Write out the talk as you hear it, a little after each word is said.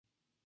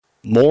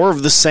More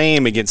of the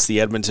same against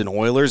the Edmonton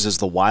Oilers as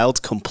the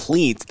Wild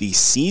complete the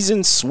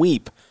season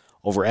sweep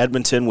over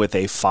Edmonton with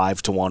a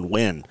 5-1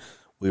 win.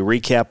 We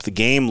recap the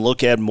game,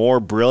 look at more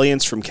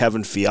brilliance from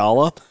Kevin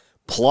Fiala,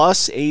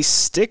 plus a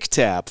stick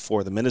tap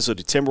for the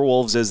Minnesota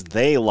Timberwolves as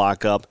they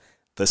lock up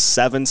the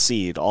 7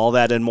 seed. All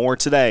that and more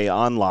today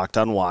on Locked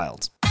on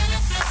Wild.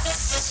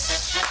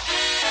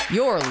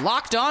 You're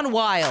Locked on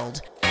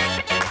Wild,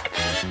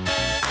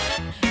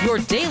 your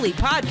daily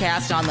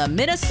podcast on the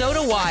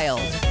Minnesota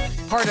Wild.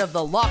 Part of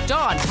the Locked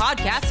On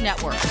Podcast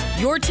Network,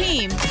 your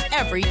team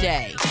every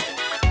day.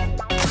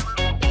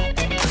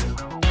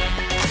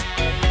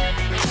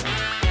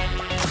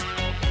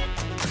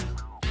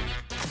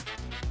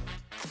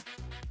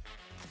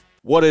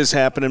 What is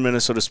happening,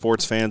 Minnesota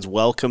sports fans?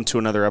 Welcome to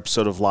another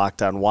episode of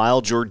Locked on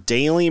Wild, your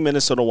daily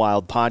Minnesota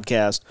Wild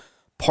podcast,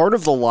 part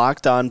of the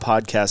Locked On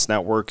Podcast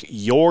Network,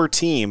 your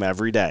team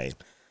every day.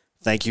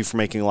 Thank you for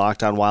making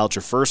Locked on Wild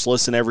your first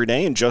listen every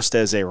day, and just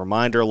as a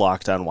reminder,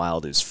 Locked on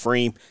Wild is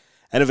free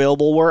and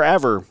available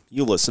wherever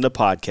you listen to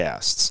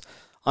podcasts.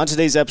 On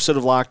today's episode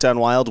of Locked on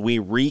Wild, we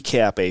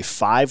recap a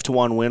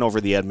 5-1 win over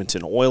the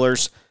Edmonton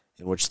Oilers,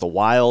 in which the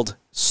Wild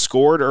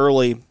scored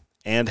early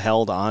and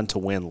held on to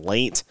win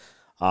late.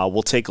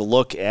 We'll take a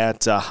look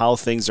at how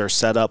things are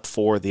set up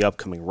for the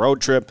upcoming road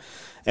trip,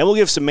 and we'll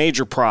give some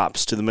major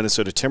props to the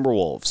Minnesota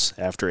Timberwolves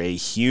after a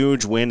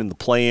huge win in the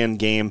play-in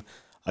game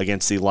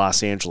against the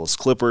Los Angeles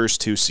Clippers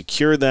to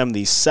secure them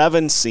the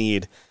 7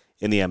 seed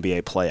in the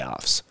NBA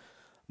playoffs.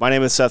 My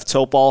name is Seth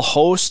Topal,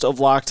 host of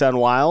Locked on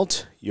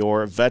Wild,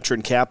 your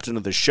veteran captain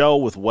of the show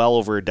with well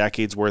over a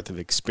decade's worth of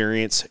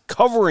experience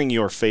covering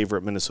your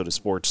favorite Minnesota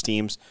sports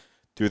teams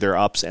through their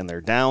ups and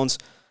their downs,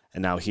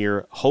 and now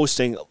here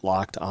hosting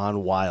Locked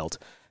on Wild.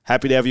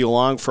 Happy to have you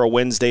along for a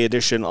Wednesday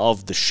edition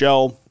of the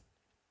show.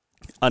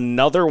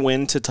 Another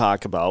win to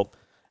talk about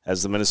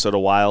as the Minnesota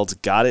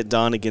Wild got it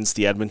done against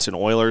the Edmonton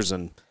Oilers,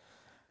 and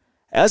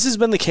as has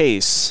been the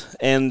case,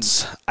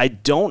 and I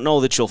don't know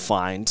that you'll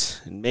find,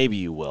 and maybe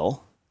you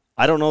will,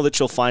 I don't know that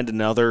you'll find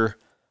another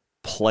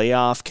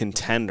playoff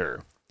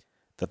contender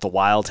that the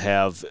Wild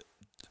have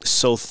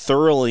so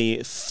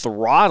thoroughly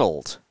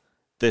throttled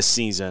this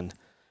season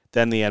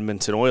than the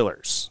Edmonton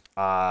Oilers.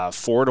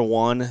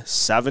 4-1,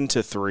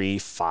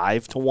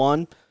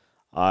 7-3,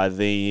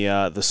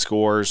 5-1, the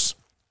scores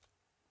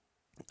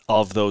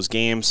of those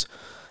games.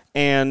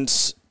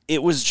 And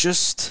it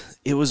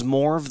was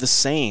more of the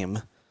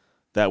same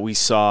that we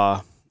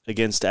saw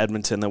against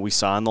Edmonton that we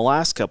saw in the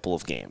last couple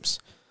of games.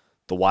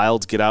 The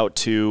Wild get out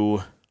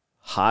to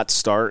hot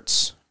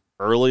starts,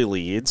 early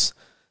leads,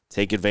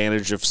 take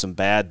advantage of some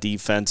bad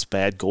defense,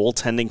 bad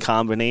goaltending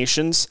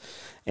combinations,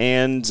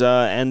 and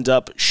end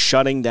up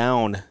shutting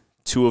down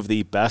 2 of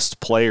the best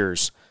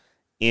players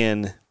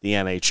in the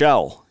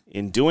NHL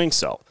in doing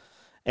so.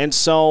 And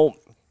so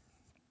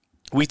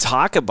we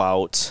talk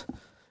about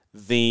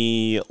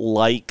the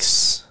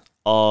likes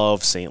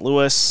of St.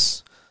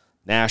 Louis,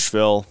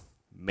 Nashville,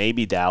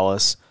 maybe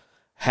Dallas,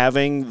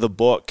 having the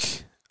book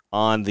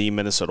on the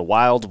Minnesota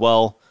Wild.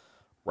 Well,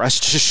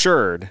 rest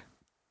assured,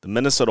 the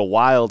Minnesota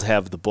Wild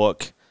have the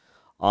book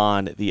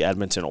on the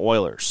Edmonton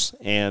Oilers.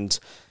 And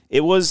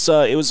it was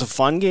a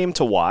fun game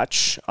to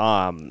watch.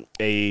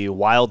 A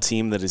Wild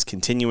team that is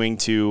continuing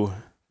to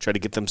try to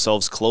get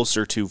themselves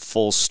closer to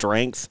full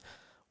strength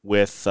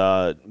with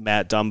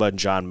Matt Dumba and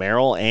John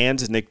Merrill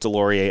and Nick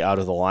Delorier out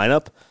of the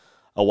lineup.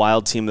 A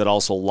Wild team that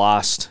also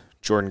lost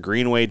Jordan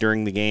Greenway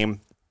during the game.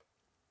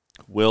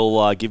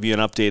 We'll give you an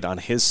update on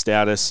his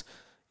status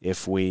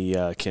if we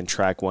can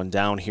track one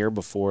down here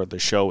before the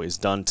show is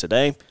done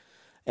today.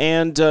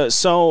 And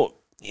so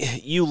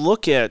you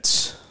look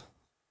at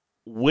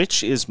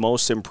which is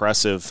most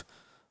impressive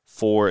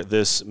for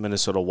this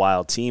Minnesota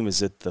Wild team.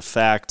 Is it the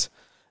fact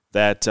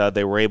that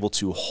they were able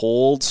to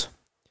hold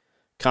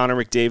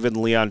Connor McDavid and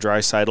Leon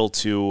Draisaitl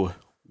to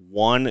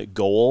 1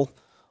 goal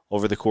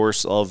over the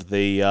course of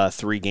the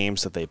 3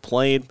 games that they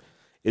played?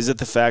 Is it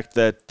the fact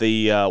that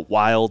the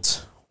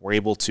Wild were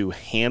able to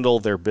handle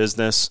their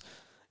business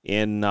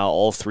in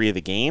all 3 of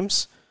the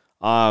games?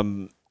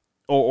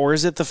 Or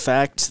is it the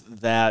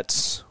fact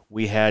that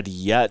we had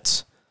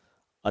yet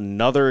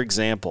another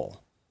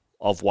example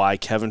of why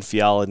Kevin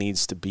Fiala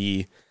needs to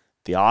be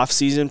the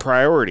offseason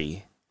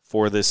priority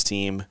for this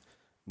team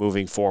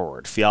moving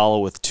forward? Fiala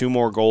with 2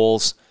 more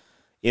goals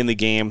in the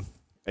game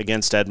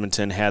against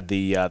Edmonton had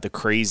the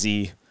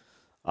crazy,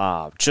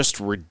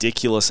 just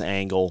ridiculous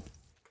angle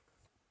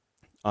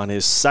on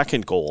his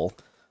second goal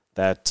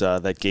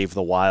that gave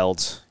the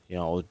Wild,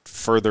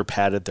 further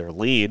padded their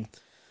lead.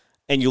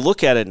 And you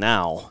look at it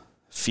now,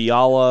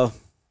 Fiala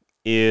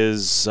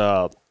is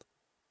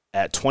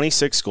at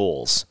 26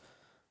 goals,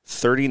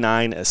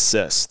 39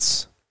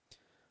 assists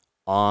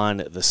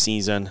on the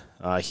season.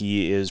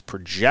 He is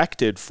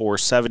projected for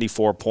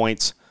 74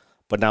 points,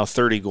 but now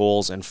 30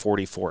 goals and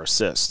 44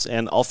 assists.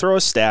 And I'll throw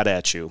a stat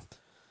at you.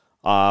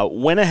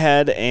 Went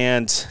ahead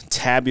and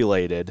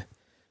tabulated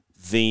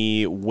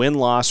the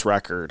win-loss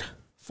record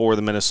for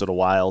the Minnesota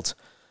Wild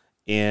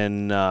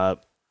in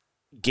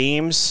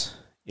games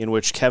in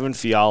which Kevin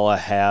Fiala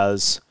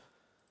has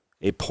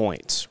a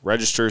point,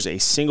 registers a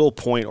single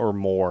point or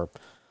more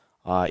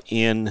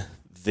in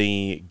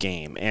the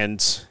game.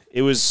 And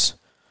it was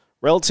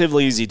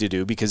relatively easy to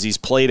do because he's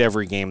played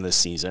every game this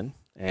season,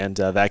 and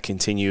that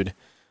continued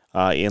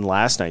in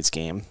last night's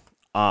game.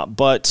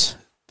 But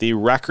the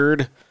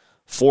record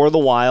for the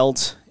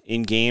Wild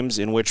in games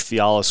in which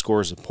Fiala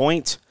scores a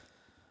point,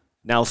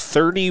 now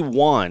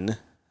 31,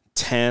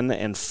 10,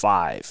 and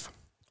 5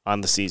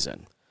 on the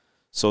season.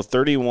 So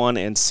 31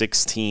 and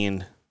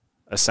 16,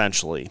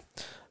 essentially,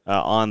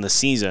 on the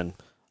season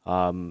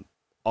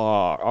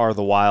are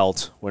the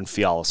Wild when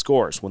Fiala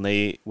scores. When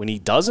he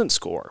doesn't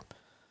score,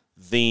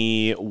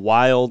 the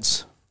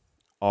Wilds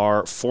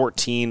are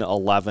 14,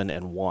 11,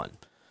 and 1.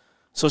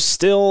 So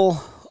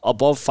still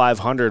above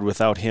 500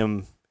 without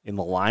him in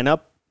the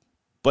lineup,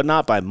 but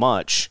not by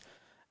much.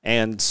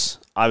 And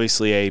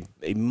obviously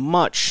a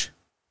much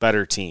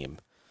better team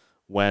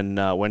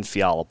when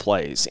Fiala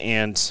plays.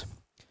 And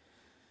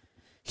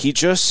he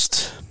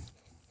just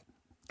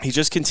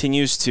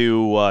continues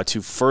to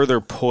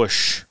further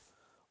push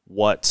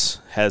what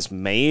has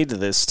made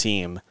this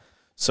team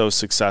so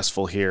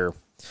successful here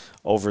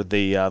over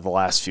the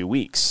last few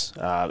weeks.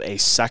 A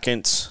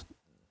second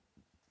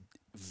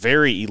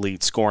very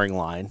elite scoring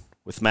line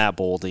with Matt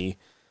Boldy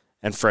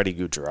and Freddie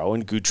Gaudreau,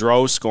 and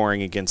Gaudreau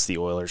scoring against the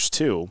Oilers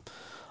too.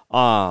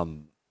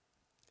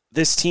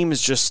 This team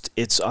is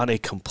it's on a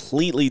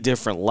completely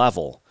different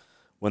level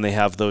when they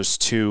have those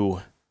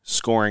two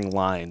scoring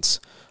lines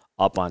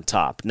up on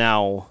top.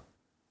 Now,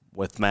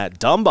 with Matt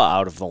Dumba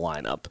out of the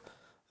lineup,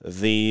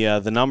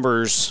 the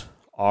numbers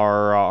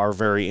are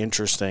very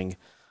interesting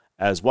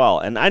as well.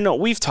 And I know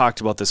we've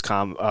talked about this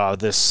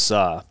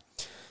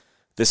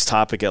this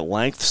topic at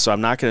length, so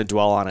I'm not going to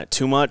dwell on it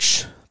too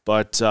much.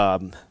 But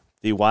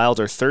the Wild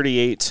are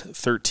 38,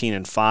 13,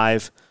 and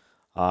 5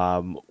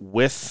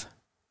 with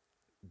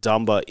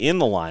Dumba in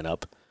the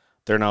lineup.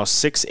 They're now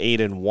 6,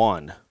 8, and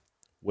 1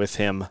 with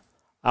him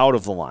out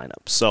of the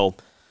lineup. So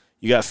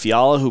you got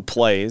Fiala, who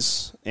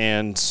plays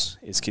and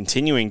is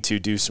continuing to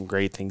do some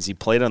great things. He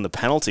played on the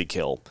penalty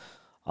kill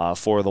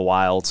for the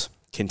Wild,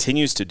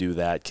 continues to do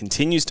that,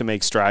 continues to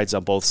make strides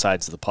on both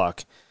sides of the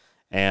puck,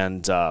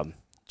 and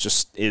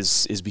just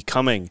is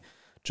becoming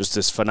just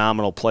this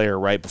phenomenal player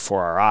right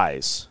before our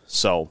eyes.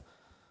 So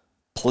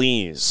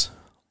please,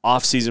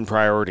 off-season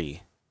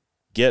priority,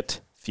 get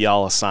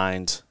Fiala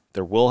signed.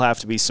 There will have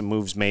to be some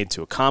moves made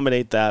to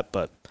accommodate that,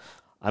 but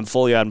I'm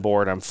fully on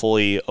board. I'm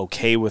fully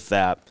okay with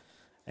that,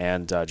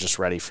 and just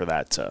ready for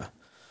that to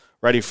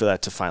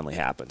finally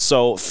happen.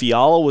 So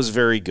Fiala was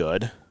very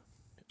good.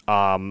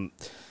 Ryan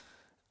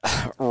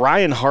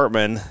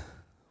Hartman,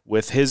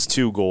 with his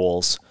 2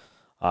 goals,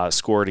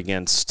 scored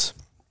against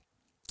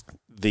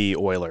the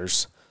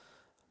Oilers.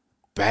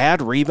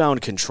 Bad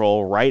rebound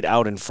control right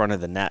out in front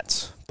of the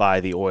net by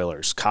the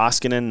Oilers.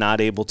 Koskinen not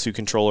able to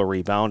control a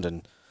rebound,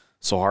 and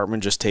so Hartman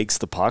just takes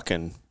the puck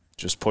and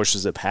just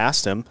pushes it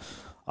past him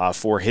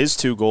for his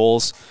 2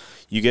 goals.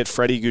 You get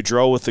Freddie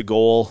Gaudreau with the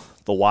goal.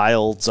 The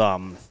Wild's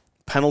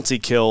penalty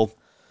kill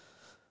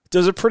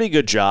does a pretty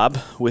good job,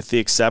 with the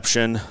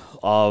exception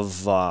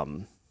of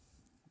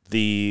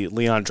the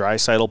Leon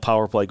Draisaitl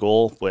power play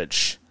goal,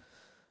 which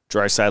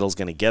Draisaitl's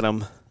going to get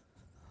him.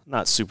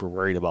 Not super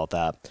worried about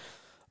that.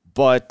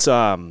 But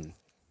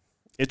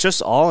it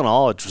just, all in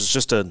all, it was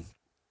just a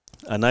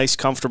nice,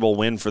 comfortable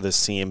win for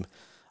this team.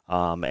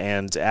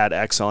 And at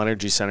Xcel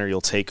Energy Center,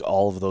 you'll take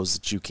all of those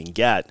that you can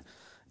get.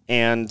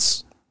 And,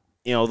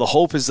 the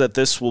hope is that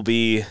this will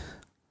be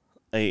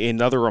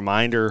another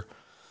reminder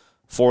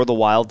for the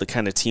Wild, the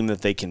kind of team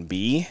that they can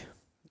be,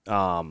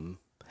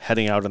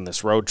 heading out on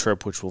this road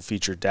trip, which will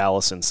feature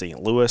Dallas and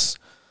St. Louis.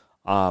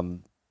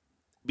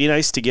 Be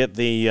nice to get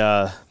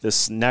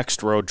this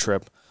next road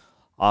trip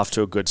off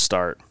to a good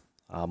start,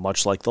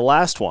 much like the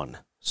last one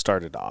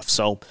started off.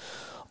 So,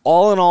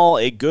 all in all,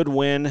 a good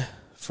win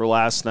for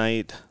last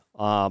night.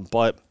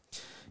 But,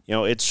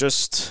 it's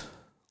just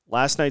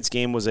last night's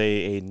game was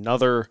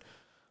another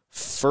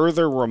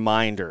further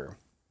reminder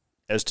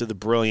as to the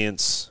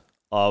brilliance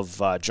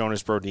of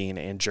Jonas Brodin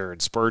and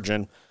Jared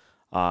Spurgeon.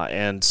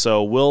 And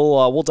so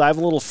we'll dive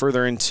a little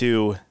further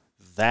into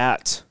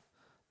that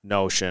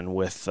notion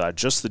with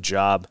just the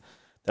job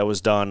that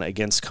was done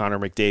against Connor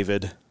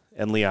McDavid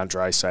and Leon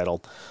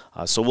Draisaitl.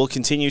 So we'll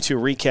continue to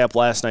recap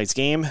last night's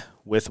game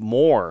with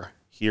more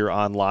here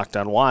on Locked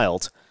on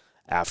Wild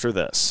after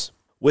this.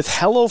 With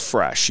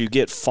HelloFresh, you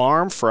get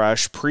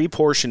farm-fresh,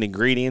 pre-portioned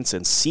ingredients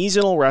and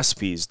seasonal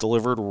recipes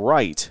delivered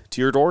right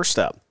to your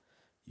doorstep.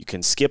 You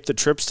can skip the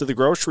trips to the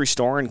grocery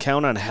store and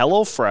count on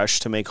HelloFresh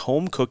to make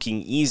home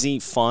cooking easy,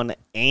 fun,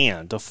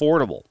 and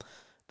affordable.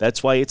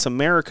 That's why it's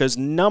America's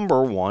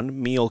 #1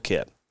 meal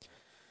kit.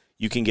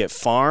 You can get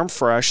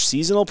farm-fresh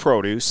seasonal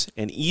produce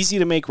and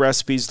easy-to-make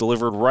recipes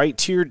delivered right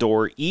to your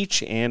door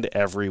each and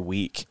every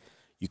week.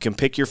 You can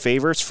pick your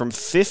favorites from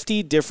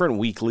 50 different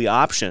weekly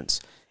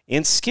options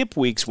and skip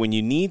weeks when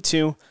you need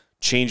to,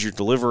 change your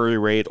delivery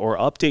rate, or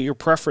update your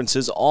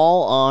preferences,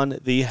 all on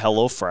the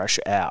HelloFresh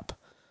app.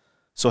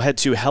 So head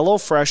to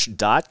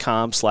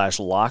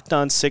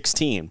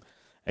HelloFresh.com/LockedOn16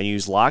 and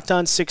use Locked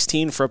On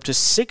 16 for up to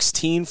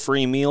 16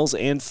 free meals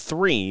and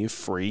 3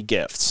 free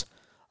gifts.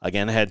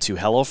 Again, head to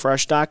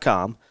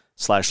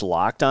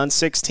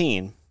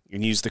HelloFresh.com/LockedOn16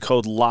 and use the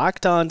code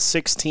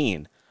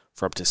LockedOn16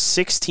 for up to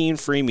 16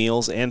 free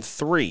meals and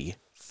 3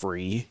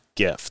 free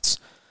gifts.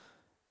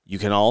 You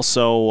can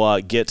also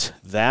get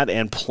that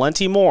and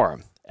plenty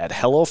more at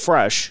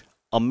HelloFresh,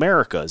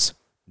 America's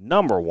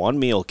 #1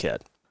 meal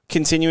kit.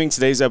 Continuing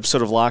today's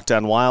episode of Locked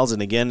On Wild,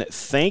 and again,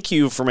 thank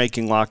you for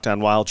making Locked On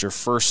Wild your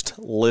first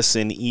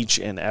listen each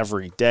and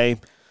every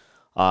day.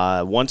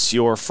 Once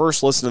your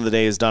first listen of the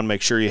day is done,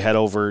 make sure you head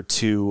over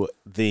to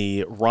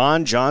the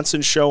Ron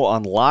Johnson Show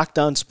on Locked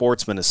On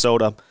Sports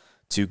Minnesota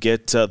to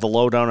get the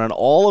lowdown on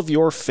all of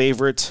your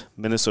favorite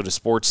Minnesota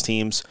sports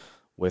teams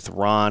with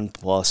Ron,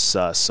 plus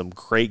some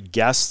great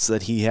guests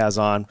that he has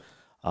on.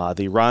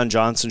 The Ron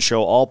Johnson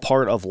Show, all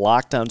part of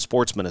Locked On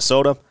Sports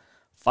Minnesota.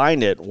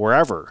 Find it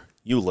wherever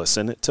you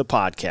listen to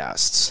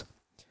podcasts.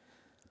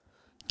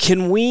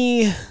 Can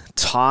we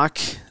talk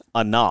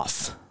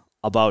enough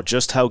about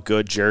just how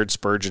good Jared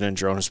Spurgeon and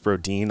Jonas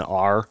Brodin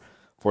are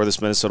for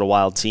this Minnesota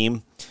Wild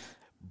team?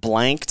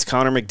 Blanked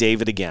Connor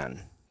McDavid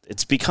again.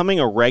 It's becoming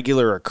a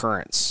regular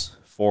occurrence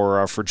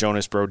for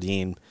Jonas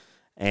Brodin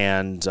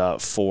and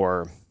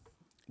for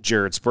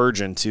Jared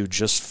Spurgeon to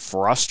just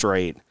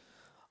frustrate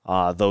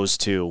those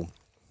two,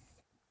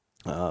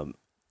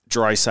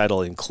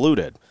 Draisaitl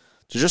included,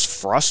 to just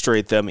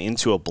frustrate them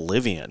into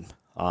oblivion.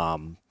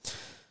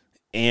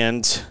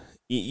 And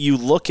you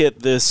look at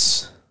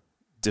this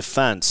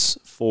defense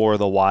for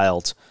the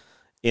Wild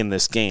in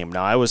this game.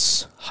 Now, I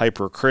was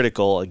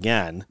hypercritical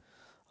again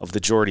of the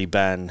Jordy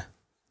Benn,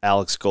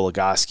 Alex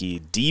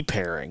Goligoski D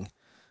pairing,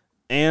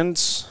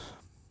 and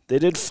they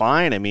did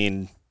fine. I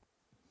mean,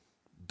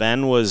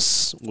 Ben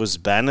was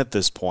Ben at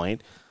this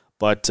point,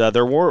 but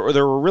there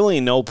were really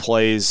no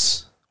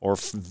plays or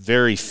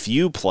very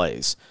few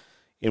plays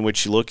in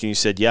which you look and you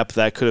said, yep,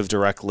 that could have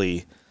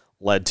directly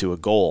led to a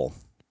goal.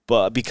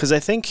 But because I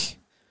think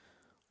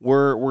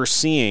we're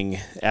seeing,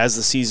 as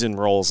the season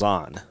rolls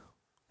on,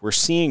 we're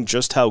seeing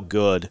just how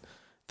good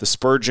the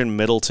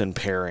Spurgeon-Middleton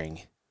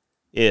pairing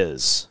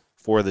is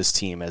for this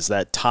team as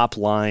that top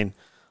line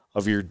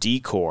of your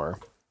D-core.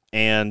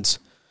 And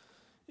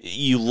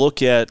you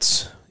look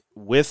at,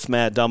 with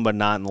Matt Dumba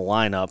not in the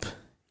lineup,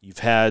 you've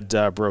had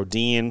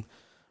Brodin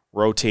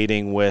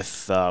rotating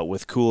with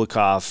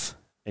Kulikov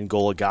and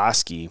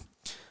Goligoski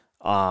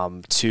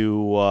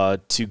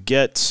to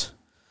get,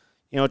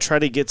 try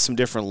to get some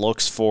different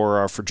looks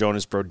for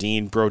Jonas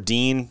Brodin.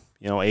 Brodin,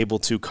 able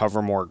to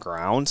cover more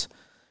ground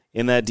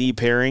in that D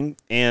pairing.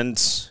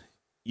 And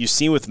you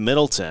see with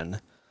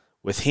Middleton,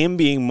 with him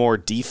being more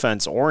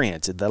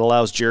defense-oriented, that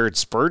allows Jared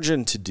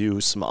Spurgeon to do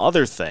some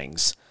other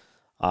things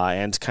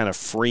and kind of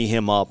free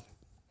him up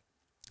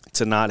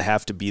to not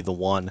have to be the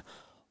one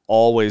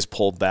always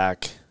pulled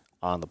back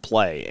on the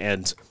play.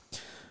 And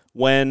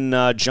when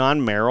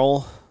John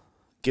Merrill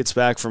gets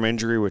back from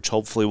injury, which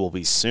hopefully will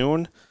be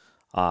soon,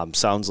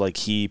 sounds like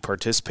he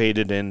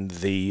participated in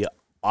the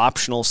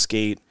optional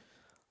skate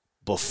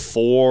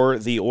before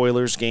the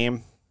Oilers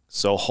game.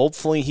 So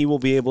hopefully he will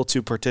be able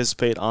to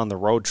participate on the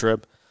road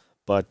trip,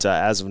 but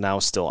as of now,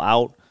 still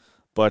out.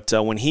 But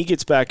when he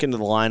gets back into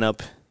the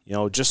lineup,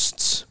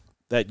 just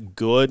that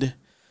good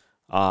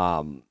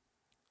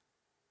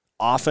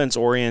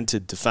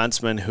offense-oriented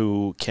defenseman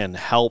who can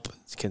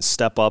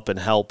step up and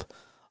help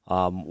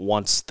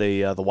once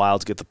the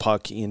Wilds get the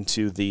puck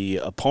into the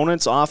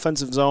opponent's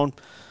offensive zone.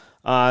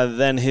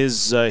 Then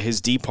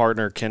his D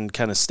partner can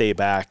kind of stay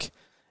back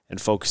and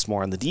focus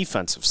more on the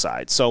defensive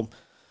side. So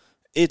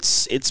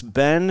it's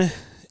been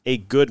a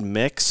good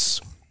mix,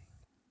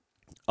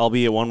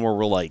 albeit one where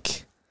we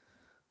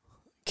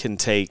can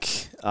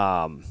take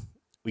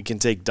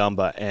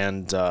Dumba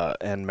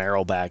and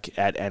Merrill back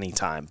at any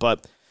time.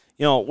 But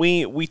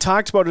we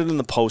talked about it in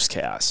the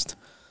postcast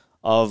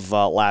of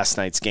last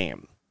night's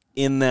game,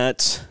 in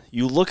that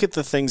you look at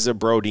the things that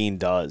Brodin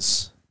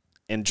does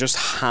and just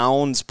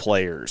hounds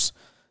players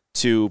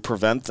to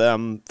prevent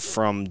them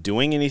from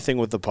doing anything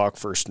with the puck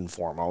first and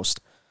foremost,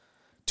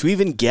 to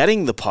even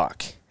getting the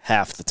puck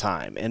half the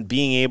time and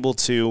being able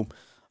to.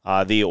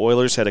 The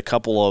Oilers had a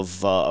couple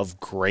of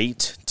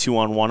great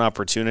 2-on-1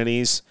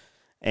 opportunities,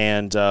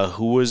 and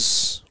who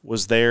was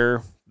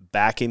there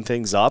backing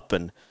things up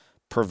and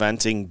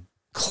preventing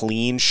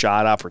clean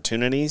shot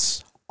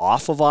opportunities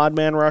off of odd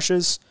man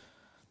rushes?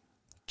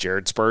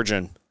 Jared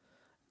Spurgeon.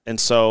 And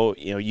so,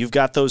 you've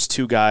got those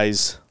two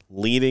guys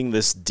leading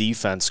this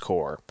defense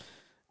core.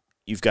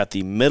 You've got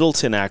the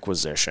Middleton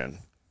acquisition.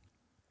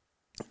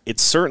 It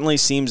certainly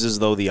seems as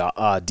though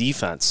the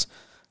defense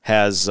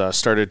has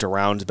started to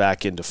round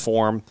back into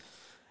form.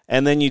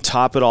 And then you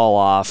top it all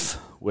off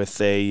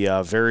with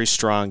a very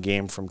strong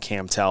game from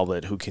Cam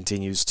Talbot, who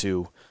continues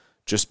to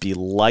just be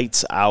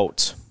lights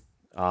out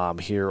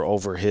here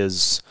over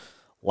his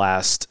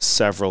last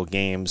several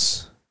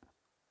games.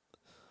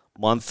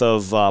 Month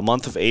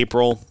of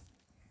April,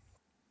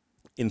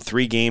 in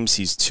 3 games,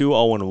 he's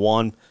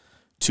 2-0-1,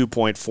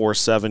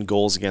 2.47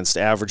 goals against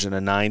average and a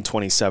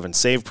 .927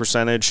 save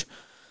percentage.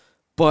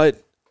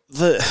 But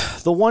the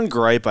one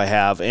gripe I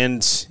have,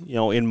 and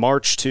in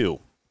March too,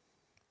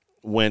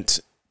 went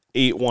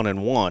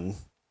 8-1-1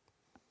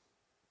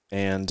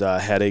 and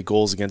had a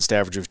goals against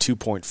average of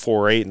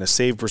 2.48 and a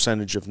save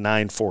percentage of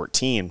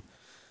 .914.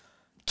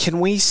 Can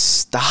we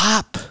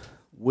stop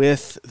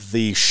with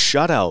the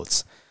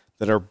shutouts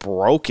that are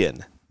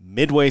broken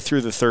midway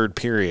through the third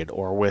period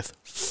or with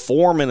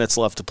 4 minutes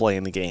left to play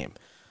in the game?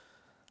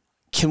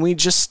 Can we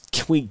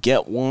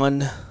get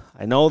one?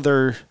 I know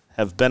there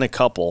have been a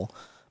couple,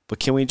 but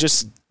can we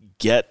just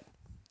get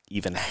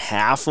even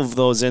half of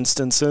those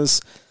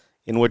instances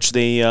in which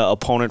the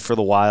opponent for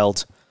the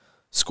Wild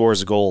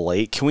scores a goal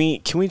late? Can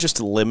we just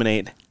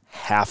eliminate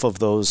half of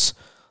those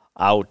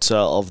out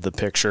of the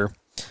picture?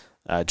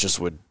 It just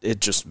would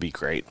be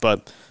great.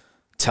 But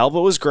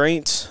Talbot was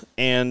great,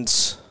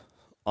 and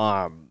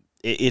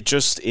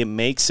it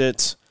makes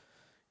it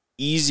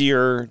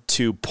easier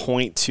to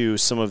point to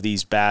some of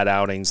these bad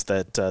outings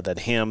that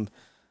him,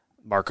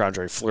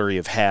 Marc-Andre Fleury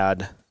have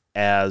had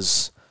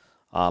as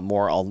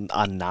more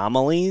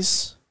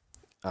anomalies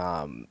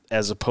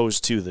as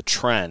opposed to the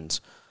trend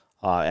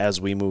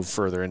as we move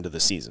further into the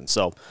season.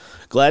 So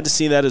glad to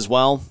see that as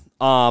well.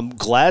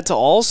 Glad to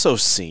also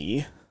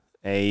see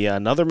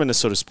another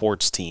Minnesota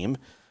sports team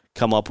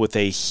come up with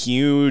a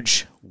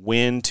huge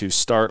win to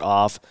start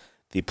off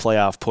the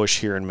playoff push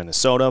here in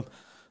Minnesota.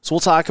 So we'll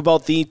talk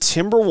about the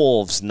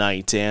Timberwolves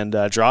night and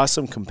draw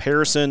some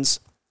comparisons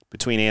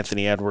between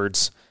Anthony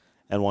Edwards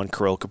and one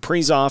Kirill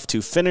Kaprizov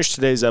to finish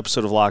today's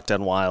episode of Locked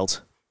On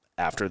Wild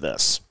after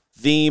this.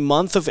 The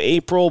month of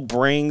April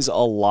brings a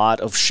lot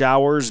of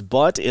showers,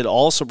 but it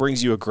also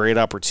brings you a great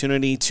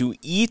opportunity to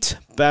eat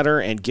better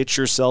and get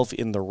yourself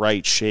in the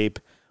right shape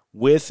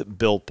with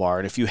Built Bar.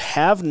 And if you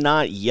have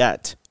not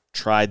yet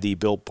tried the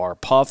Built Bar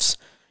Puffs,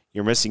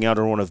 you're missing out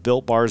on one of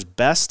Built Bar's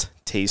best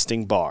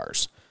tasting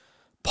bars.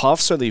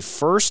 Puffs are the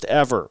first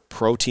ever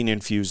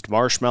protein-infused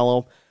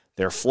marshmallow.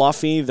 They're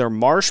fluffy, they're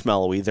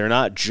marshmallowy, they're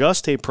not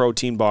just a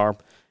protein bar,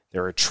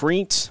 they're a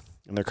treat,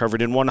 and they're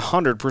covered in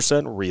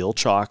 100% real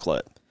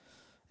chocolate.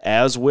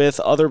 As with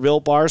other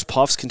Built Bars,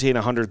 Puffs contain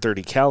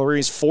 130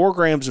 calories, 4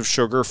 grams of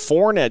sugar,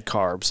 4 net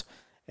carbs,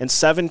 and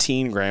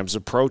 17 grams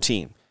of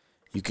protein.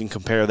 You can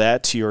compare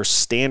that to your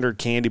standard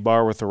candy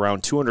bar with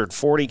around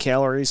 240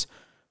 calories,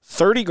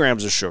 30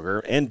 grams of sugar,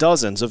 and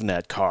dozens of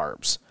net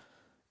carbs.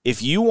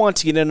 If you want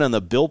to get in on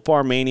the Built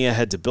Bar Mania,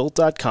 head to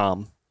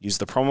Built.com, use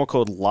the promo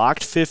code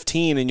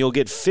LOCKED15, and you'll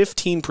get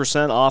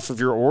 15% off of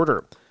your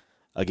order.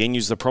 Again,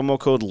 use the promo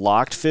code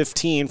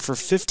LOCKED15 for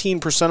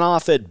 15%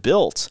 off at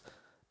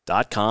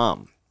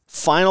Built.com.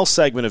 Final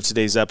segment of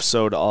today's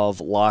episode of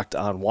Locked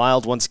On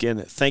Wild. Once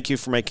again, thank you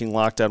for making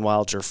Locked On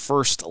Wild your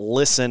first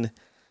listen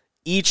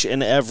each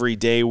and every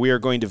day. We are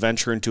going to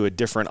venture into a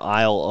different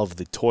aisle of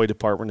the toy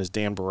department, as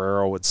Dan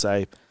Barrero would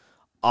say.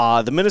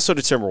 The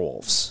Minnesota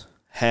Timberwolves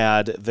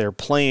had their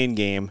play-in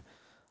game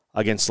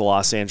against the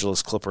Los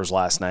Angeles Clippers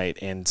last night,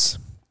 and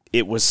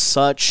it was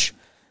such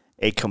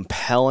a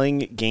compelling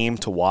game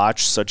to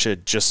watch, such a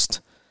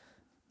just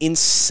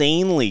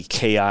insanely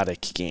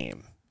chaotic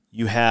game.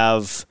 You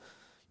have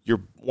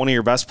one of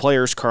your best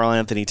players,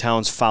 Karl-Anthony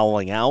Towns,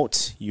 fouling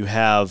out. You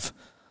have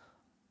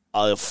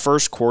a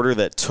first quarter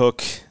that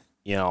took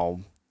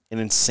an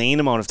insane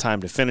amount of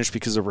time to finish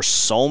because there were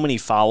so many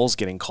fouls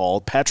getting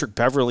called. Patrick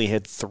Beverley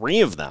had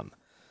 3 of them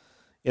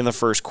in the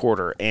first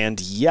quarter, and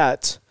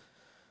yet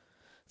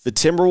the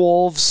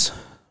Timberwolves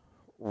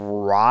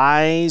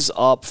rise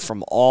up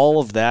from all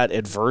of that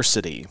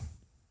adversity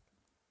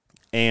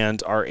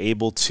and are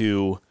able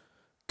to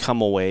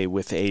come away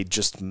with a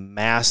just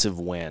massive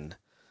win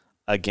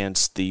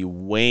against the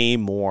way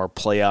more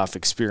playoff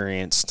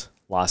experienced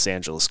Los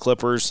Angeles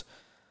Clippers.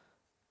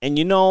 And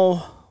you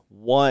know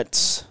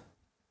what?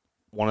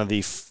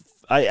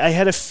 I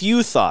had a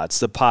few thoughts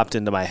that popped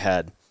into my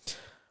head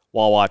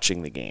while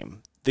watching the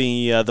game.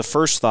 The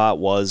first thought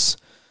was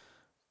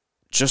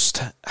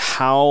just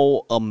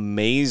how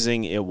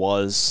amazing it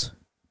was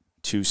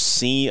to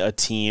see a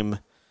team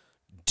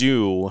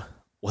do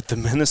what the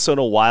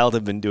Minnesota Wild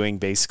have been doing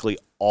basically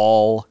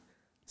all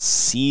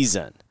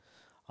season,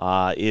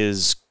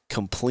 is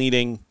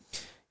completing,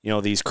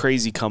 these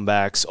crazy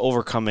comebacks,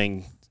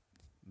 overcoming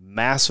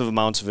massive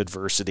amounts of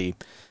adversity,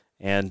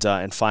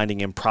 and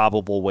finding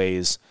improbable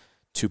ways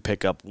to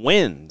pick up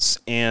wins.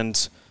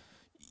 And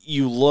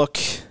you look,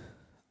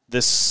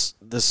 this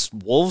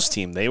Wolves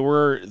team, they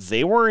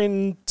were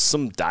in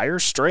some dire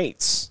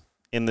straits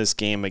in this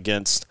game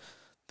against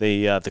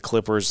the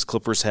Clippers. The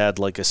Clippers had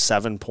like a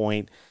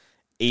 7-point,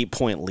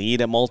 8-point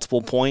lead at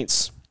multiple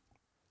points.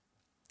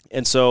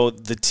 And so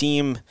the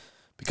team,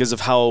 because of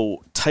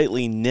how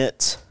tightly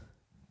knit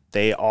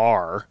they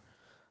are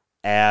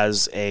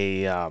as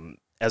a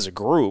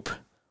group,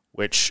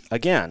 which,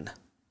 again,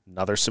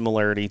 another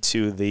similarity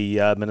to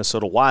the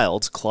Minnesota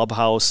Wild's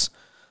clubhouse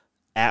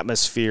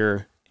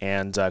atmosphere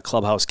and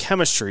clubhouse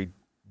chemistry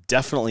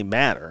definitely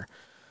matter.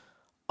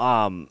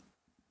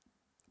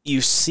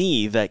 You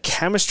see that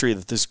chemistry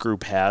that this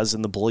group has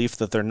and the belief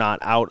that they're not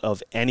out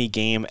of any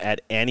game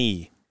at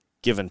any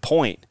given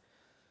point.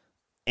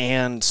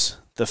 And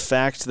the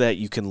fact that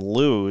you can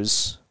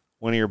lose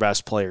one of your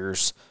best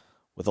players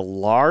with a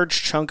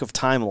large chunk of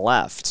time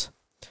left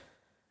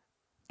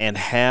and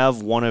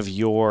have one of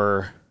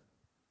your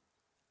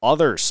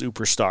other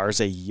superstars,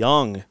 a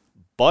young,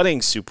 budding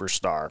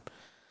superstar,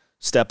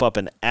 step up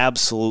and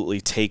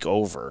absolutely take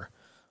over,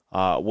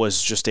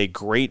 was just a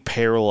great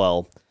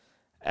parallel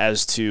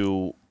as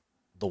to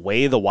the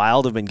way the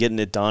Wild have been getting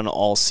it done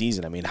all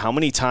season. I mean, how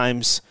many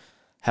times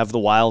have the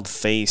Wild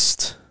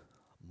faced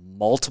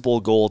multiple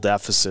goal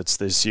deficits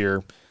this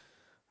year,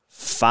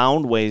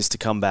 found ways to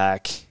come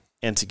back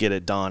and to get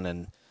it done?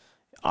 And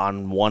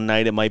on one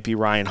night it might be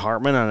Ryan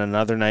Hartman, on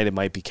another night it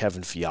might be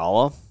Kevin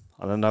Fiala,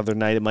 on another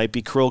night it might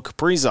be Kirill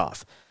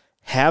Kaprizov.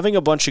 Having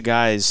a bunch of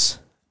guys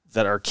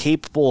that are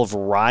capable of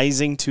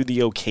rising to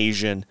the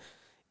occasion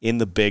in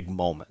the big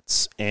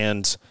moments.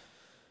 And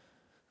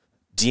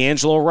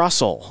D'Angelo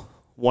Russell,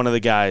 one of the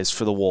guys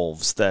for the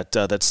Wolves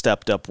that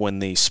stepped up when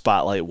the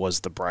spotlight was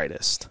the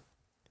brightest.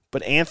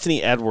 But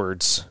Anthony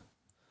Edwards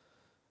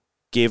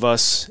gave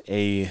us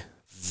a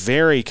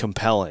very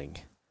compelling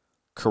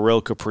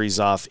Kirill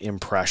Kaprizov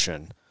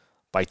impression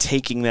by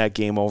taking that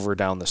game over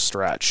down the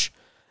stretch.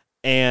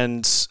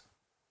 And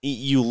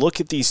you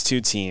look at these two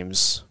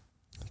teams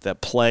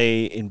that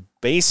play in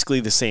basically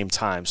the same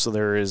time, so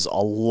there is a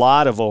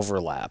lot of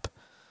overlap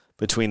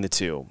between the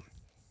two.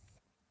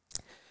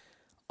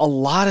 A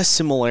lot of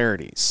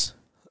similarities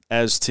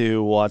as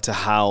to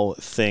how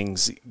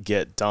things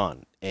get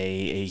done.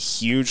 A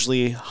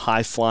hugely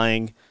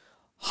high-flying,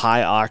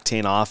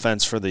 high-octane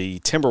offense for the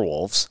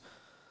Timberwolves.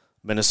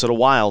 Minnesota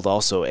Wild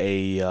also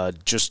a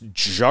just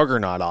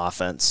juggernaut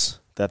offense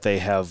that they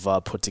have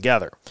put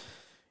together.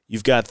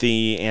 You've got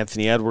the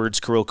Anthony Edwards,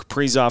 Kirill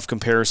Kaprizov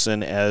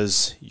comparison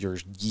as your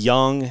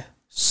young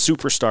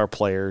superstar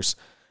players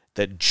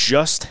that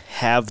just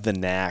have the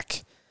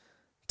knack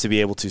to be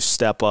able to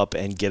step up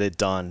and get it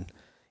done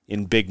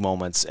in big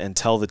moments and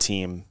tell the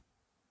team,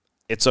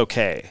 it's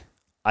okay,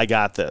 I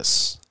got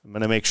this. I'm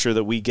going to make sure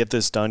that we get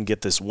this done,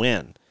 get this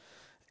win.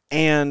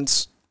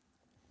 And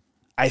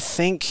I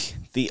think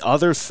the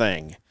other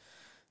thing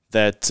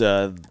that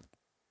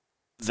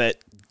that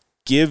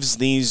gives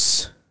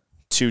these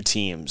two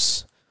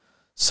teams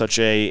such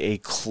a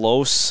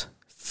close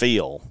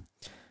feel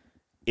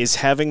is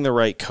having the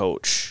right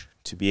coach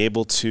to be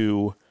able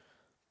to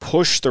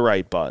push the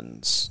right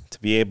buttons, to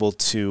be able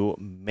to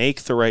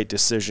make the right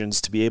decisions,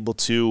 to be able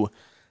to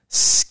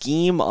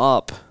scheme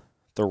up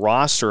the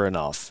roster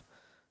enough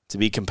to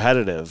be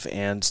competitive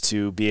and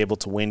to be able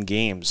to win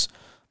games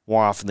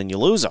more often than you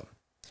lose them.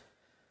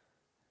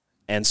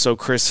 And so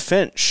Chris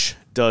Finch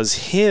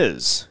does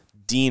his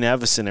Dean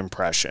Evason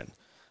impression.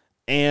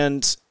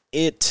 And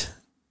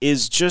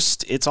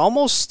it's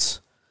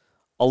almost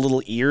a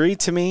little eerie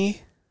to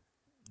me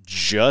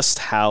just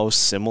how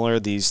similar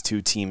these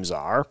two teams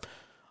are.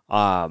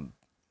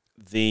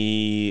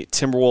 The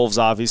Timberwolves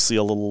obviously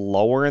a little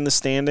lower in the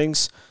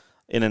standings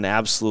in an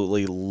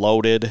absolutely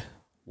loaded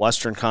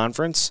Western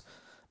Conference.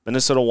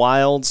 Minnesota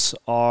Wilds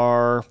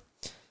are,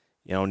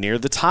 near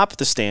the top of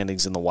the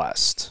standings in the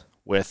West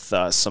with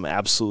some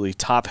absolutely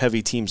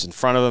top-heavy teams in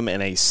front of them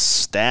and a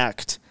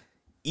stacked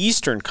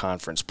Eastern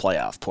Conference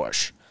playoff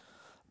push.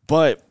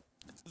 But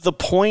the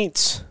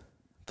point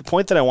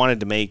that I wanted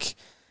to make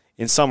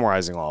in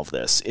summarizing all of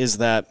this is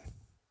that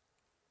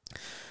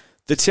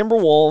the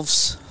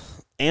Timberwolves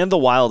and the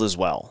Wild as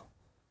well,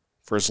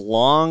 for as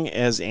long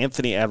as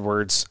Anthony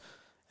Edwards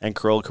and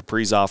Kirill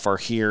Kaprizov are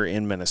here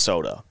in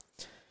Minnesota,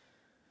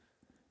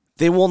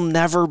 they will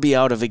never be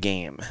out of a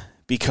game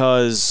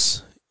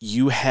because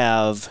you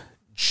have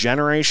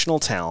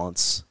generational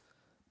talents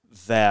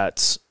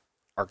that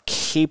are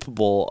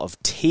capable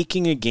of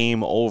taking a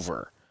game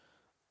over.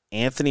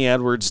 Anthony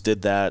Edwards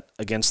did that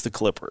against the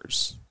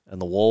Clippers,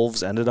 and the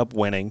Wolves ended up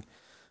winning,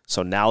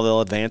 so now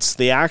they'll advance to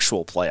the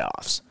actual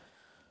playoffs.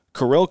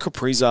 Kirill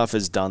Kaprizov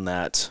has done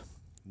that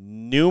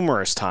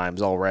numerous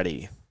times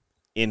already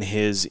in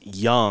his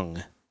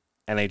young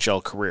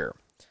NHL career.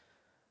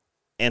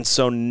 And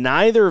so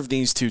neither of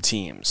these two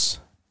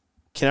teams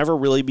can ever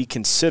really be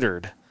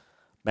considered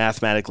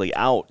mathematically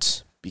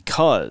out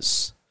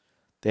because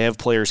they have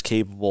players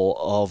capable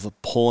of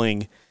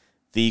pulling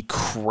the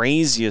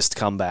craziest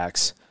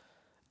comebacks,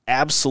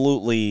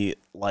 absolutely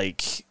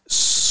like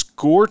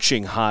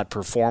scorching hot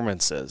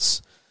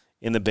performances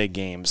in the big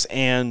games.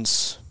 And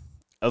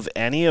of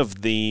any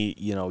of the,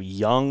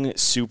 young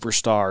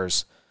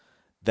superstars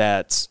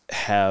that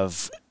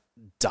have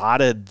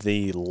dotted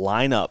the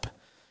lineup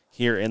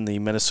here in the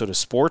Minnesota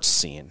sports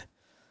scene,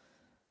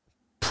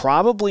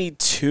 probably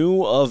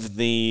two of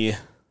the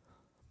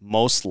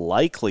most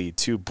likely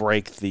to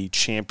break the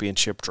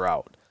championship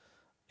drought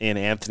in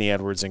Anthony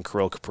Edwards and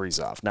Kirill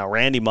Kaprizov. Now,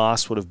 Randy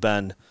Moss would have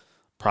been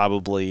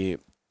probably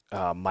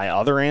my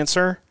other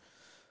answer.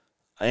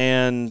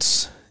 And,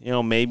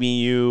 maybe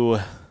you,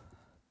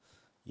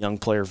 young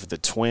player for the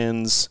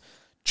Twins,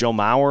 Joe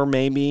Mauer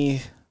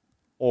maybe,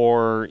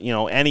 or,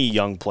 any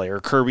young player.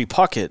 Kirby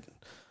Puckett,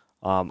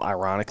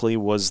 ironically,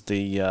 was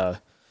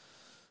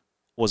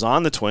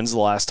on the Twins the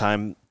last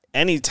time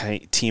any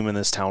team in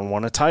this town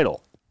won a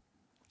title.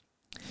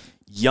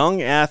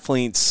 Young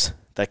athletes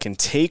that can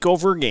take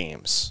over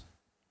games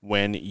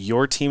when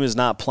your team is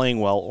not playing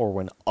well or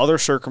when other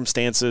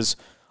circumstances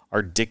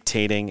are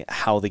dictating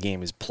how the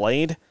game is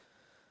played.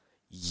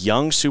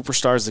 Young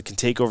superstars that can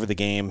take over the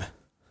game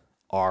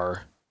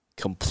are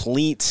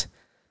complete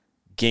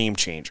game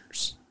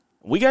changers.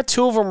 We got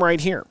 2 of them right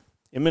here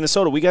in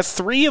Minnesota. We got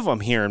 3 of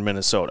them here in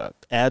Minnesota.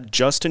 Add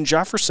Justin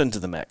Jefferson to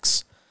the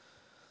mix.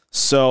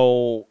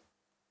 So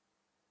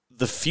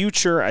the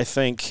future, I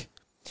think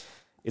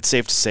it's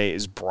safe to say,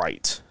 is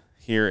bright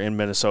here in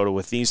Minnesota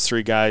with these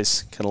 3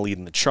 guys kind of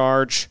leading the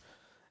charge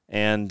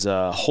and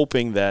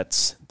hoping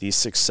that the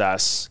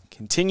success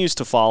continues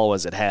to follow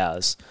as it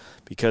has,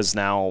 because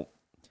now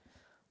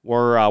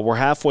we're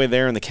halfway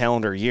there in the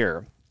calendar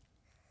year.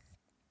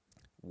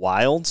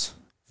 Wild,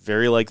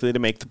 very likely to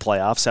make the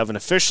playoffs. Haven't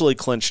officially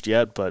clinched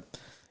yet, but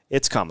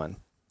it's coming.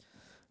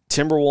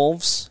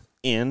 Timberwolves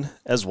in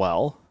as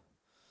well.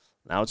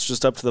 Now it's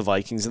just up to the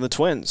Vikings and the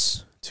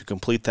Twins to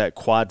complete that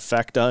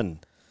quadfecta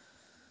and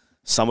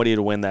somebody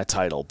to win that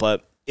title.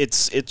 But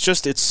it's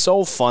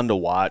so fun to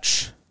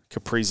watch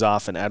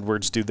Kaprizov and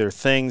Edwards do their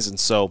things, and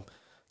so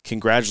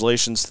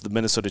congratulations to the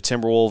Minnesota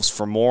Timberwolves.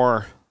 For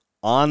more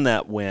on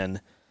that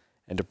win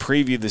and to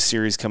preview the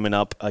series coming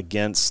up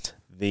against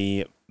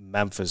the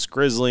Memphis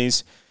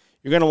Grizzlies,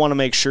 you're going to want to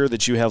make sure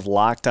that you have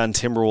Locked On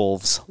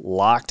Timberwolves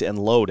locked and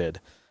loaded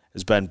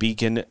as Ben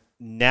Beacon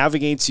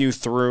navigates you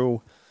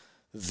through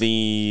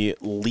the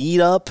lead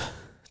up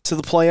to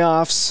the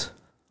playoffs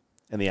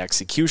and the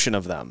execution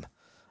of them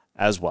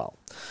as well.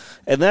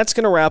 And that's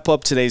going to wrap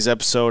up today's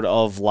episode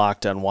of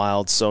Locked On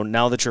Wild. So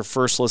now that your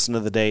first listen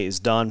of the day is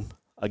done,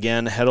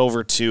 again, head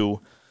over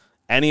to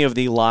any of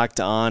the Locked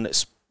On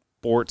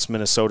Sports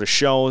Minnesota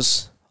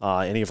shows,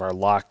 any of our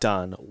Locked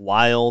On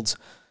Wild,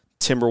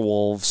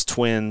 Timberwolves,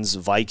 Twins,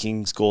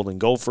 Vikings, Golden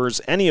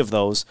Gophers, any of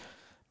those.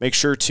 Make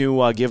sure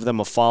to give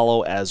them a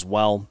follow as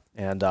well,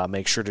 and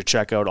make sure to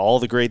check out all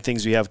the great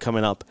things we have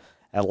coming up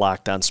at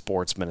Locked On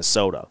Sports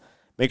Minnesota.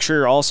 Make sure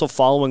you're also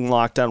following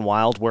Locked On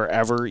Wild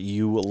wherever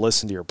you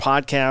listen to your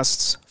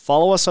podcasts.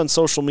 Follow us on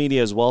social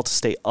media as well to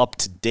stay up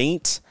to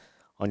date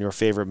on your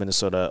favorite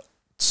Minnesota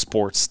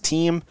sports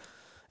team.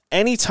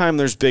 Anytime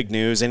there's big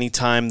news,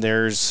 anytime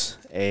there's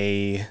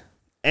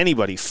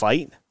anybody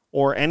fight,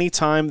 or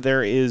anytime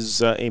there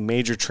is a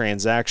major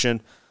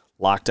transaction,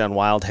 Locked On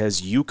Wild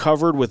has you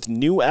covered with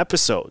new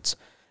episodes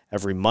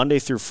every Monday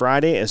through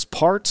Friday as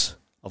part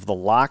of the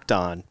Locked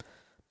On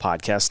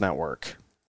Podcast Network.